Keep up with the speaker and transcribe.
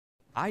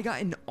I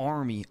got an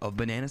army of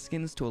banana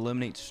skins to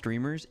eliminate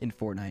streamers in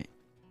Fortnite.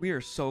 We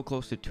are so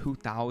close to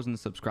 2,000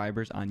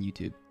 subscribers on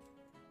YouTube.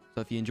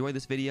 So if you enjoyed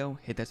this video,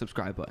 hit that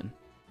subscribe button.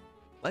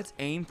 Let's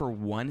aim for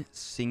one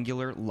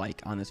singular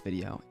like on this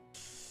video.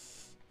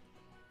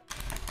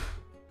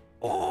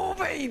 Oh,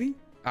 baby.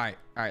 All right,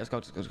 let's go.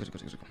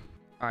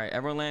 All right,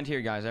 everyone land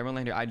here, guys. Everyone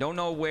land here. I don't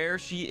know where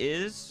she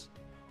is,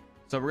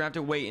 so we're gonna have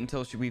to wait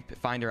until we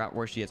find her out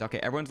where she is. Okay,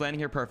 everyone's landing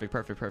here. Perfect.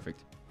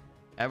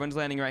 Everyone's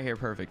landing right here.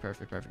 Perfect.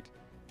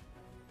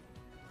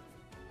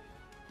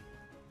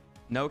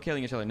 No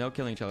killing each other.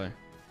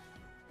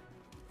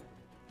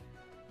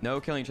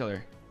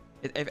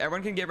 If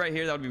everyone can get right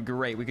here, that would be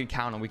great. We could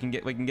count them. We can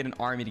get an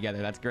army together.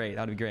 That's great.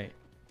 That would be great.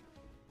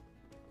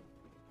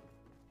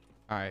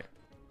 All right.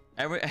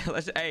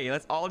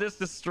 Let's all just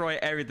destroy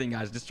everything,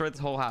 guys. Destroy this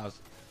whole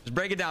house. Just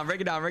break it down.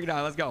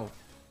 Let's go.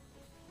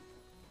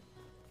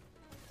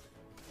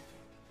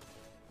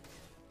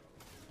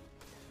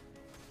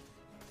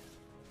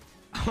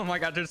 Oh my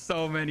god, there's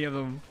so many of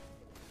them.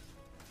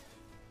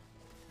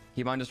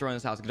 Keep on destroying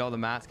this house. Get all the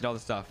mats, get all the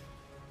stuff.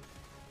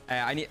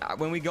 Hey,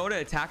 when we go to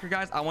attack her,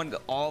 guys, I want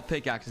all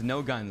pickaxes,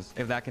 no guns.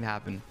 If that can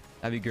happen,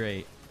 that'd be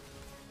great.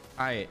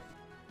 All right.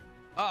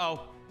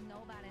 Uh-oh.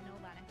 Nobody.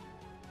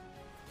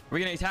 Are we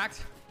getting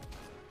attacked?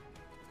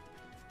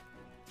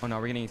 Oh no,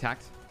 we're getting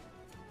attacked.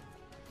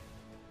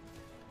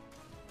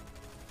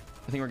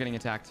 I think we're getting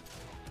attacked.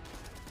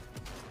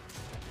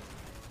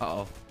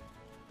 Uh-oh.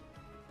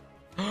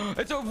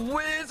 It's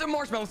a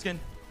marshmallow skin.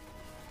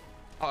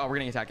 Uh-oh, we're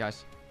getting attacked,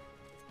 guys.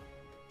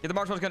 Get the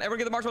marshmallow gun. Everyone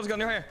get the marshmallow gun.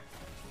 They're here.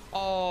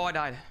 Oh, I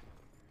died.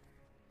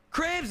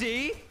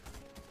 Crimsy,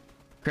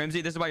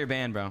 this is why you're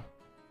banned, bro.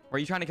 Were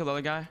you trying to kill the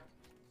other guy?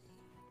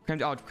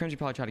 Crimsy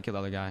probably tried to kill the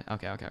other guy.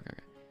 Okay.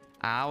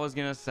 I was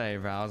gonna say,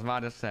 bro. I was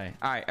about to say.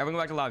 All right, everyone go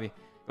back to lobby.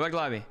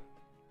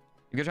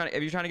 If you're trying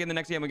to get in the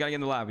next game, we gotta get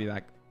in the lobby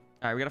back.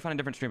 All right, we gotta find a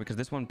different streamer because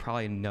this one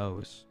probably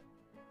knows.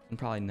 All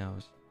right,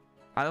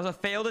 that was a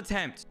failed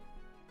attempt.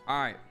 All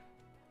right,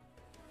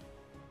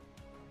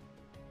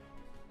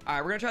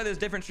 we're gonna try this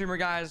different streamer,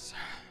 guys.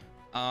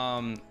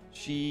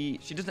 She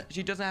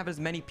doesn't have as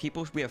many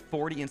people. We have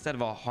 40 instead of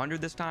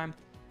 100 this time,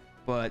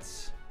 but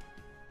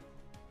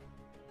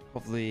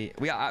hopefully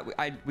we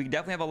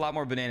definitely have a lot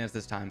more bananas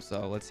this time.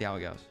 So let's see how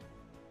it goes.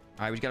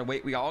 All right, we just gotta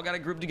wait. We all gotta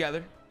group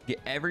together, get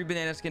every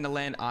banana skin to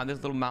land on this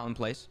little mountain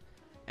place,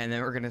 and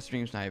then we're gonna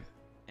stream snipe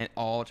and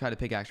all try to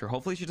pickaxe her.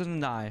 Hopefully she doesn't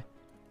die.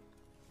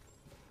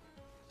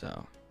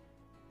 So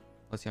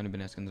let's see how many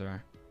banana skins there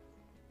are.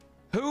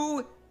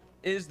 Who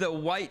is the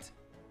white?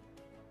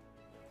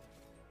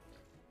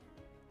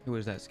 Who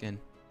is that skin?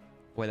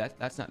 Wait,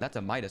 that's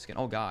a Midas skin.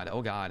 Oh god.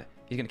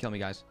 He's gonna kill me,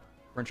 guys.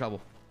 We're in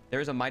trouble. There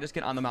is a Midas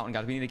skin on the mountain,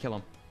 guys. We need to kill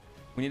him.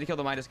 We need to kill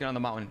the Midas skin on the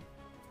mountain.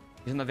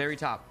 He's on the very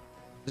top.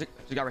 There's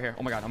a guy right here.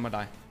 Oh my god, I'm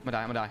gonna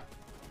die.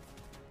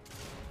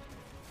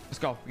 Let's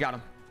go. We got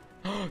him.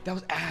 That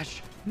was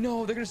Ash.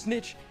 No, they're gonna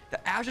snitch.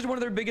 The Ash is one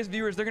of their biggest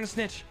viewers. They're gonna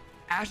snitch.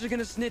 Ash is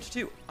gonna snitch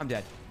too. I'm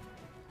dead.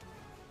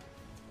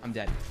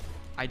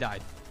 I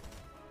died.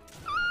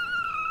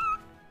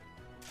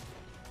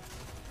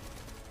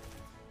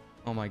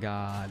 Oh my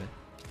god.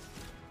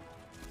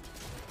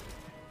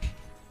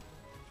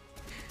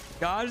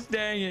 Gosh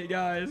dang it,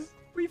 guys.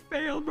 We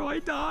failed, bro. I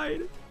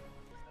died.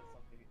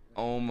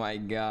 Oh my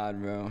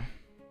god, bro.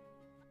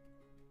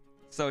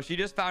 So she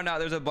just found out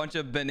there's a bunch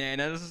of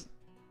bananas.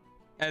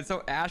 And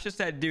so Ash just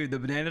said, dude, the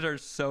bananas are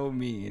so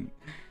mean.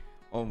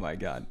 Oh my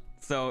god.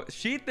 So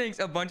she thinks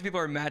a bunch of people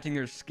are matching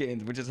their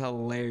skins, which is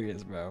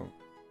hilarious, bro.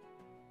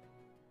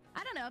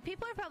 I don't know.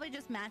 People are probably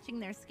just matching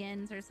their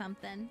skins or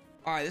something.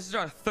 All right, this is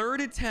our third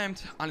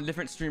attempt on a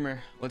different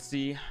streamer. Let's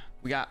see.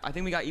 I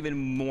think we got even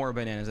more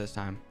bananas this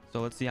time.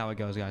 So let's see how it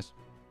goes, guys.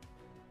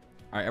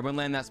 All right, everyone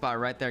land that spot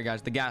right there,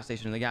 guys. The gas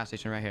station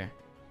right here.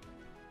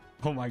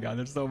 Oh my god,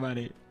 there's so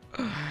many.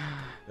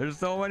 There's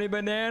so many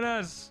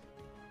bananas.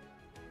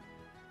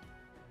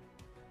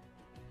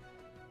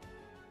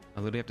 I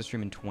literally have to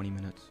stream in 20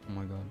 minutes. Oh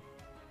my god. All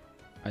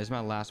right, this is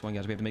my last one,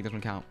 guys. We have to make this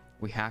one count.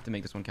 We have to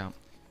make this one count.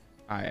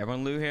 All right,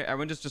 everyone loot here.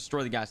 Everyone just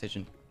destroy the gas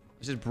station.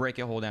 Let's just break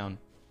it whole down.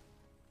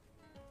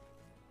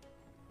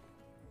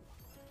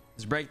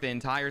 Let's break the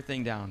entire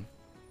thing down.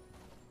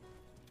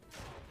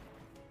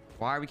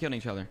 Why are we killing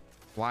each other?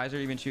 Why is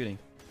there even shooting?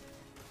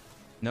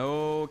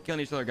 No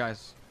killing each other,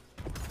 guys.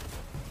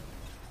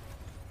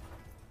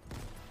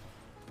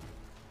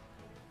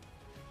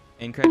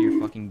 Incred, you're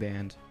fucking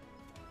banned.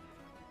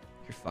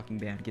 You're fucking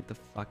banned. Get the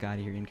fuck out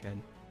of here, Incred.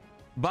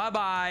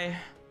 Bye-bye.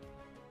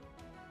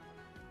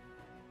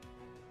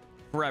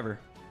 Forever.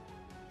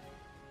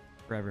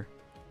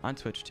 On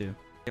Twitch too.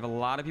 We have a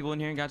lot of people in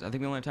here, guys. I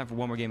think we only have time for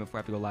one more game before I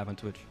have to go live on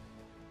Twitch.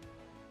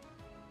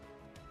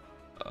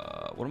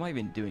 What am I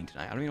even doing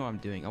tonight? I don't even know what I'm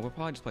doing. We'll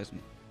probably just play some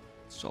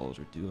solos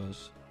or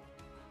duos.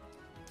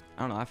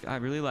 I don't know. I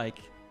really like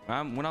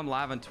when I'm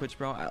live on Twitch,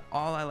 bro.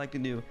 All I like to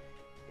do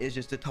is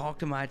just to talk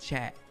to my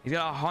chat. He's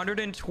got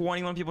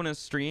 121 people in his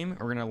stream.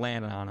 We're gonna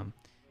land on him.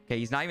 Okay,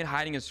 he's not even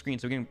hiding his screen.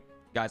 So we can,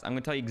 guys, I'm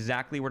gonna tell you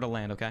exactly where to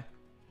land. Okay.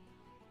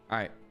 All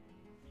right.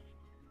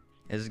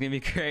 This is gonna be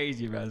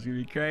crazy, bro. It's gonna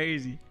be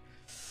crazy.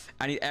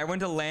 I need everyone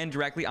to land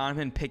directly on him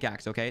and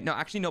pickaxe, okay? No,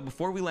 actually, no.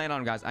 Before we land on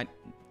him, guys,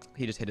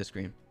 he just hit his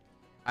screen.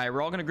 All right,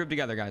 we're all gonna group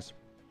together, guys.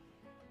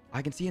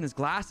 I can see in his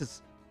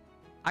glasses.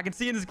 I can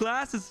see in his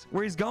glasses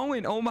where he's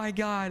going. Oh my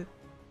god.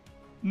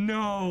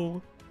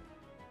 No.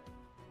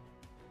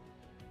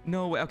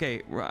 No way.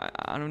 Okay,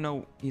 I don't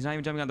know. He's not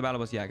even jumping on the battle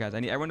bus yet, guys. I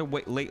need everyone to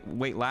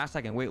wait last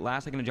second. Wait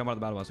last second to jump out of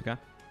the battle bus, okay?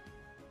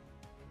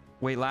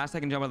 Wait last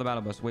second to jump out of the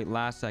battle bus. Wait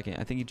last second.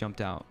 I think he jumped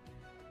out.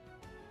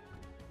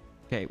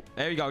 Okay,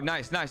 there you go.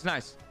 Nice, nice,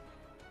 nice.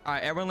 All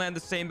right, everyone land the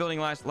same building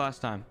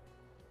last time.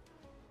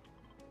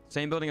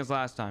 Same building as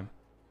last time.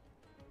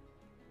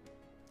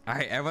 All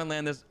right, everyone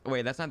land this.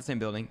 Wait, that's not the same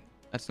building.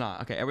 That's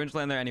not. Okay, everyone just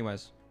land there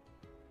anyways.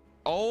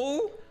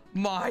 Oh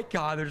my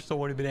god, there's so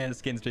many banana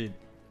skins, dude.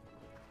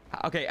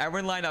 Okay,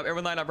 everyone line up.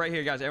 Everyone line up right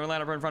here, guys. Everyone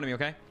line up right in front of me,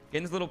 okay? Get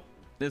in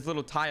this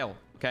little tile,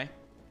 okay?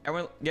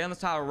 Everyone get on this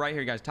tile right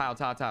here, guys. Tile.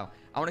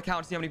 I want to count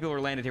and see how many people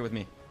are landed here with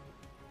me.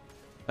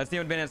 Let's see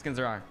how many banana skins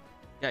there are.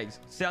 Guys,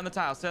 sit on the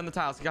tile. Sit on the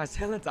tile. So guys,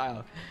 sit on the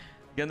tile.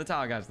 Get on the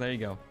tile, guys. There you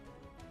go.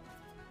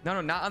 No,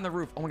 not on the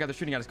roof. Oh my god, they're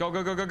shooting at us. Go.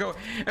 Everyone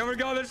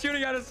go. They're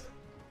shooting at us.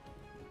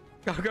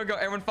 Go.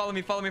 Everyone follow me.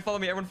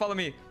 Everyone follow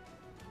me.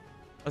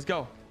 Let's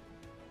go.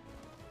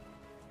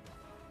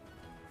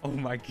 Oh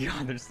my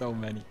god, there's so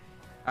many.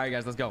 All right,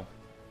 guys, let's go.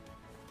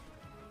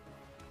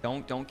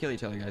 Don't kill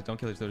each other, guys. Don't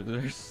kill each other.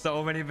 There's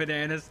so many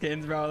banana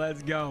skins, bro.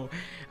 Let's go. All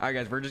right,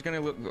 guys, we're just gonna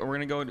look. We're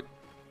gonna go.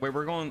 Wait,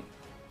 we're going.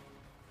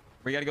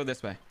 We gotta go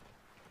this way.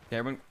 Okay,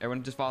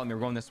 everyone, just follow me.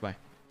 We're going this way.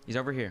 He's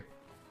over here.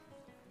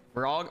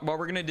 What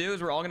we're gonna do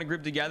is we're all gonna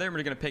group together and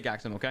we're gonna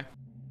pickaxe him. Okay.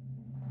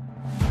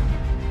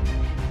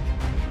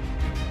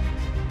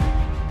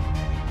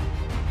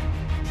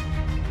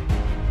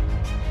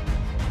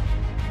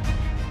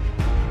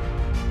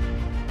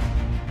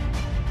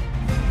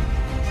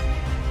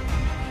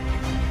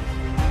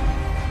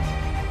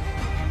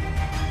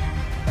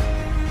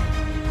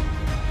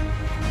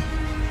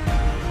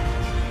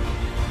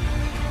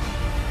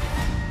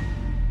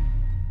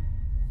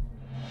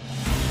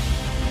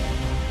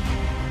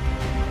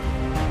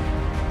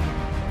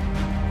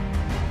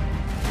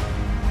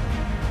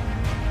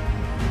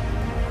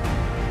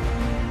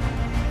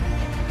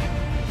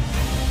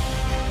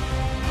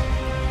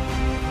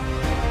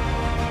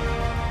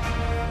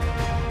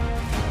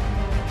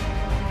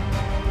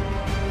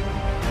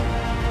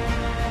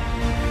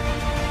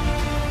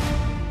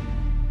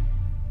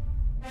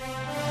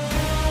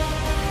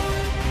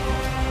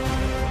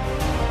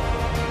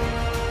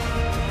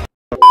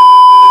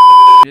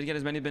 We need to get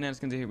as many banana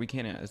skins here we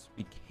can as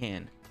we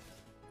can.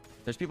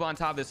 There's people on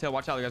top of this hill.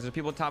 Watch out, guys. There's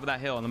people on top of that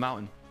hill on the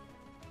mountain.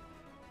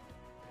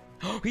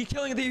 Oh, he's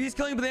killing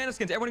banana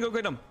skins. Everyone go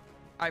get him.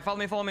 All right,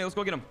 follow me. Let's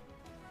go get him.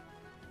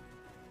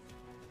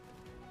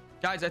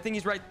 Guys, I think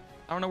he's right.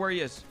 I don't know where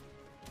he is.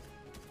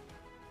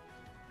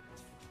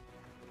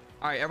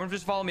 All right, everyone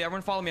just follow me. I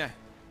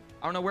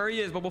don't know where he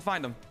is, but we'll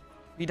find him.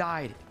 He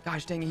died.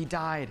 Gosh dang it, he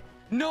died.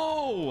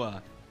 No!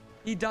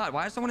 He died.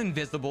 Why is someone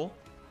invisible?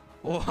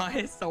 Why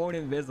is someone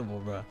invisible,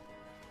 bro?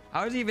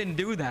 How does he even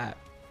do that?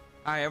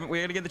 All right, we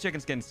gotta get the chicken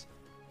skins.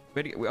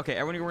 Okay,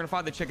 everyone, we're gonna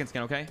find the chicken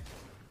skin, okay?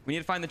 We need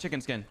to find the chicken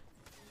skin.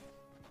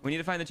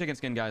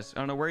 Guys. I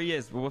don't know where he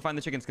is, but we'll find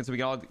the chicken skin so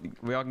we all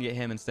can get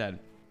him instead.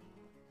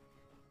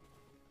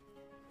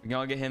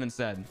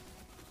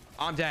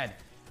 I'm dead.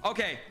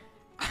 Okay.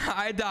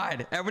 I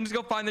died. Everyone just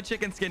go find the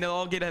chicken skin and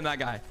I'll get him, that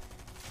guy.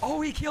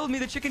 Oh, he killed me.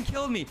 The chicken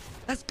killed me.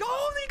 Let's go.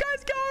 You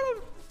guys got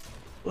him.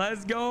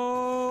 Let's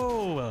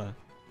go.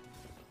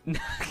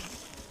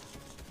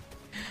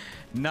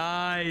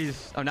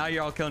 Nice. Oh, now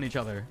you're all killing each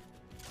other.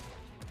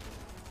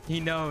 He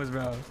knows,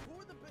 bro. Who are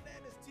the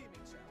bananas teaming,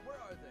 sir? Where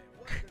are they?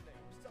 What are their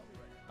names? Tell me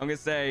right now. I'm gonna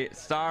say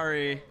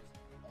sorry.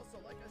 Also,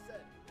 like I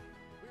said,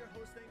 we are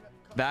hosting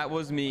that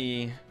was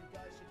me.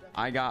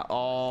 I got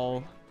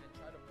all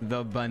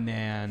the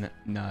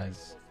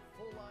bananas.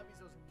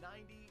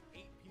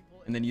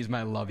 And then use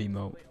my love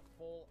emote.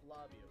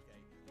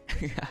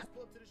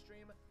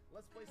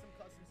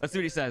 Let's see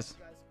what he says.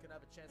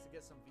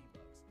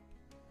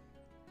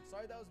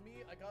 Sorry, that was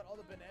me. I got all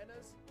the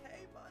bananas.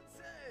 Hey,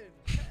 Munson.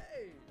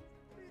 Hey,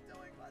 what are you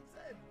doing,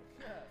 Munson?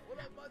 Yeah, what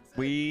up, Munson?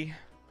 We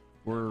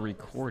were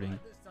recording.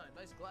 This time,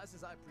 nice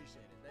glasses. I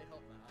appreciate it. They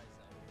help my eyes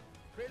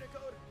out. Creator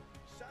code.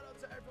 Shout out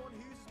to everyone who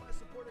uses my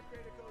supporter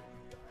creator code.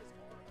 You guys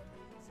are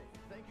amazing.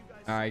 Thank you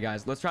guys. All right,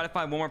 guys. Let's try to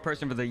find one more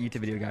person for the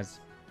YouTube video,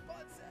 guys.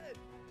 Munson.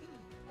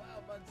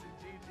 Wow, Munson.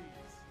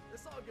 GG's.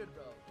 It's all good,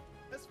 bro.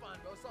 It's fine,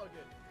 bro. It's all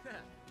good.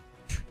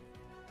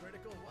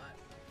 Critical what?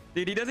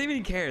 Dude, he doesn't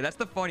even care. That's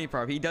the funny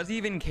part. He doesn't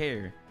even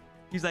care.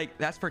 He's like,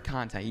 that's for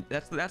content.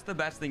 That's the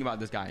best thing about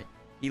this guy.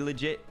 He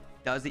legit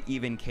doesn't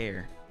even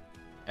care.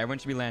 Everyone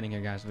should be landing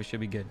here, guys. We should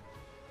be good.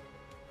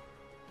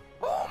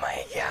 Oh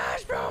my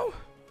gosh, bro.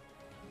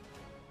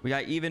 We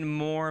got even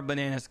more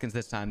banana skins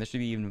this time. That should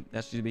be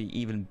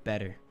even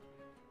better.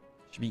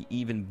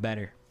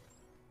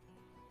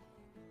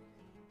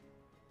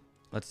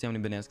 Let's see how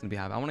many banana skins we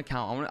have. I want to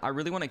count. I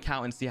really want to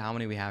count and see how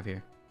many we have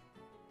here.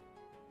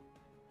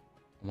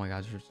 Oh my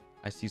gosh,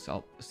 I see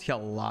a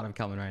lot of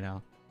coming right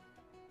now.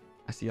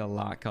 I see a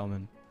lot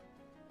coming.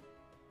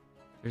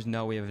 There's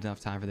no way we have enough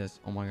time for this.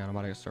 Oh my god, I'm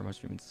about to start my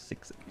stream in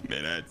 6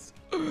 minutes.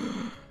 All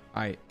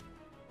right.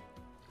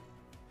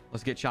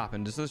 Let's get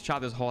chopping. Just let's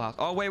chop this whole house.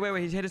 Oh, wait.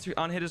 He's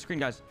unhit his screen,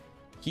 guys.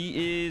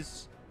 He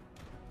is...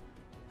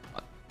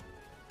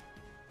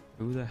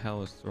 Who the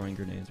hell is throwing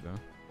grenades, bro? I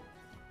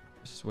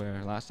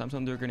swear. Last time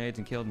someone threw grenades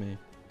and killed me,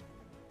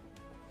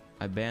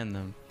 I banned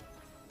them.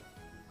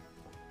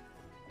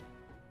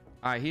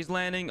 All right, he's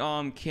landing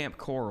on Camp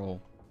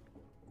Coral.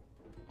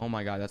 Oh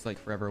my god, that's like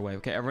forever away.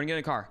 Okay, everyone get in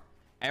a car.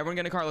 Everyone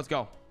get in a car. Let's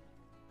go.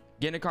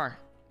 Get in a car.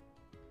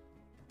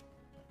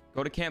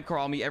 Go to Camp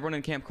Coral. I'll meet everyone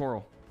in Camp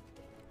Coral.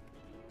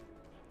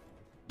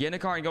 Get in a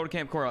car and go to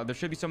Camp Coral. There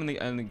should be someone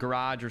in the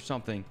garage or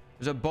something.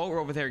 There's a boat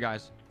over there,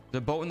 guys.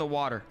 There's a boat in the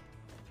water.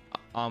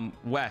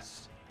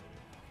 West.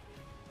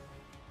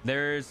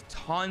 There's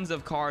tons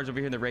of cars over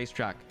here in the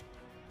racetrack.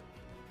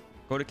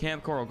 Go to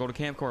Camp Coral. Go to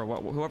Camp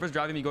Coral. Whoever's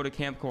driving me, go to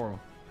Camp Coral.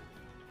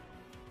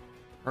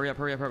 Hurry up.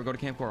 Go to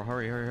Camp Coral.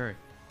 Hurry.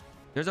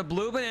 There's a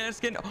blue banana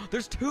skin. Oh,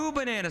 there's 2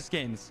 banana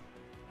skins.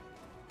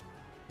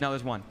 No,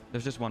 there's one.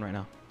 There's just one right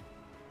now.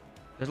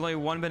 There's only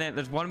one banana.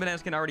 There's one banana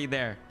skin already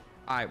there.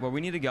 All right, where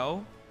we need to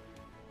go.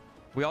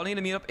 We all need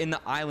to meet up in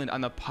the island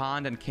on the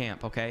pond and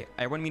camp, okay?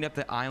 Everyone meet up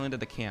at the island of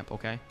the camp,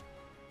 okay?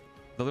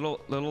 The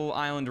little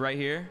island right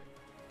here.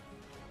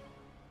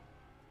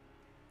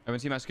 Everyone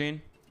see my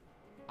screen?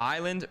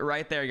 Island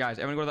right there, guys.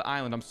 Everyone go to the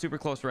island. I'm super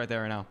close to right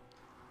there right now.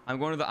 I'm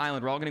going to the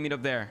island. We're all going to meet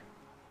up there.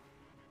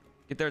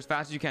 Get there as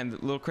fast as you can. The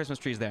little Christmas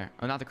tree's there.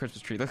 Oh, not the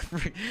Christmas tree. The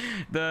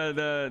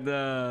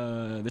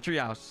tree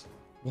house.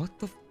 What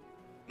the?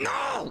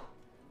 No!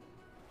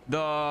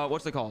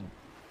 What's it called?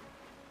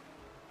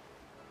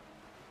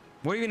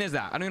 What even is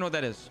that? I don't even know what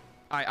that is.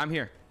 All right, I'm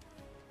here.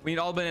 We need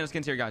all banana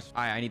skins here, guys.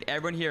 All right, I need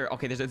everyone here.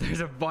 Okay,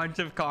 there's a bunch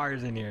of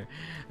cars in here.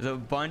 There's a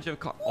bunch of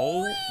cars.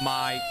 Oh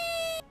my.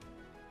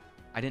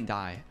 I didn't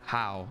die.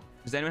 How?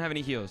 Does anyone have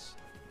any heals?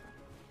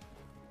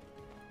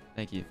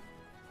 Thank you.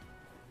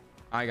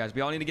 All right, guys.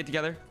 We all need to get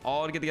together.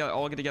 All get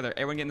together.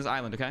 Everyone get in this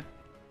island, okay?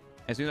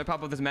 As soon as I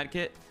pop up this med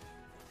kit,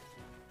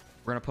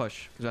 we're going to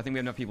push. Because I think we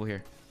have enough people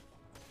here.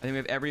 I think we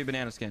have every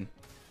banana skin.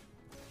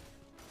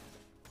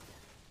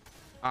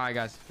 All right,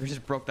 guys. We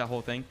just broke that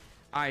whole thing.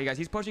 All right, guys.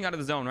 He's pushing out of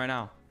the zone right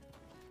now.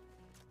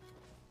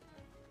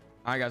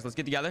 All right, guys. Let's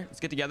get together. Let's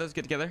get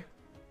together.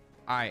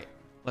 All right.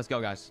 Let's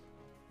go, guys.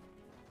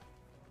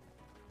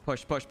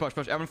 Push.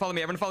 Everyone follow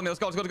me. Let's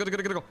go. Don't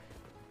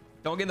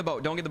get in the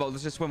boat.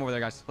 Let's just swim over there,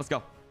 guys. Let's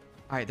go.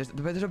 All right,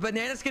 there's a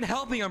banana skin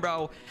helping him,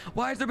 bro.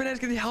 Why is there banana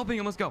skin helping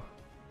him? Let's go.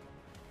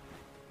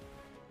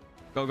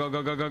 Go.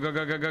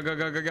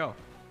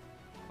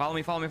 Follow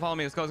me.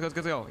 Let's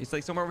go. He's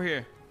like somewhere over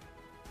here.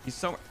 He's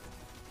somewhere.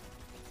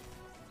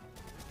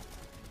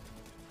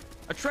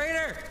 A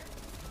traitor!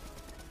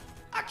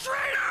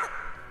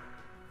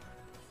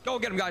 Go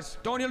get him, guys.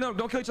 Don't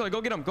kill each other.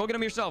 Go get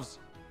him yourselves.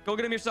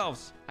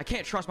 I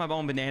can't trust my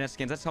own banana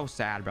skins. That's so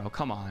sad, bro.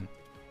 Come on.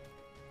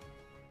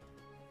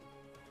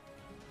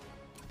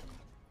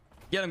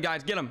 Get him,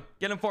 guys. Get him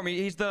for me.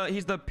 He's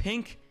the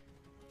pink.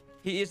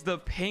 He is the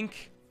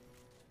pink.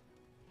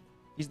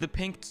 He's the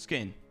pink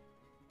skin.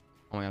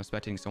 Oh my god, I'm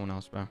spectating someone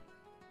else, bro.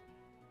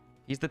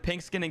 He's the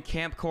pink skin in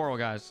Camp Coral,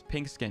 guys.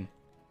 Pink skin.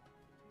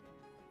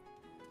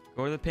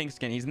 Go to the pink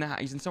skin. He's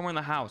in somewhere in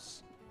the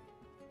house.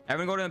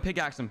 Everyone go to him and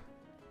pickaxe him.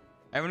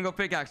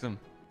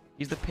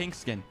 He's the pink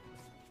skin.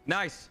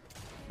 Nice.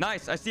 I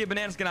see a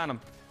banana skin on him.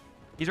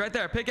 He's right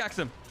there. Pickaxe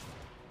him.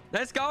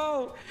 Let's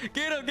go.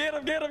 Get him.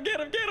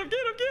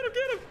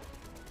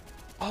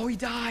 Oh, he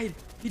died.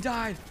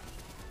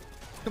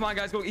 Come on,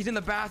 guys. Go. He's in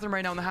the bathroom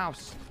right now in the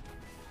house.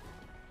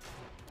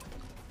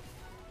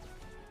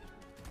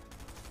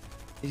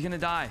 He's gonna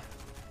die.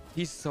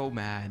 He's so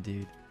mad,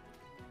 dude.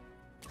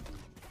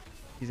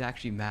 He's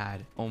actually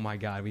mad. Oh my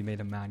god, we made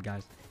him mad,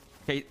 guys.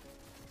 Okay,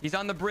 he's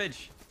on the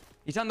bridge.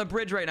 He's on the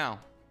bridge right now.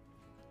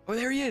 Oh,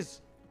 there he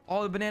is.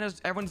 All the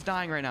bananas. Everyone's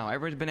dying right now.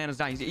 Everyone's bananas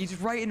dying. He's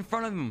right in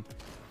front of him.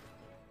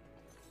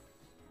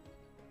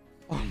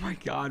 Oh my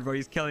god, bro.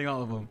 He's killing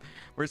all of them.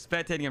 We're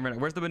spectating him right now.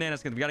 Where's the banana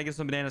skins? We gotta get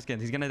some banana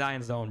skins. He's gonna die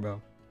in zone, bro.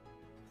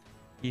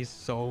 He's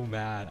so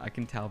mad. I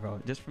can tell,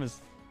 bro. Just from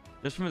his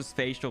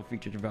facial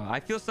features, bro. I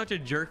feel such a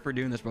jerk for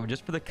doing this, bro.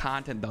 Just for the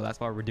content, though. That's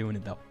why we're doing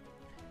it, though.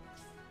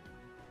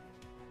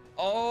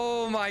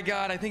 Oh my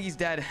god. I think he's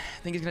dead.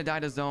 I think he's gonna die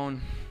to zone.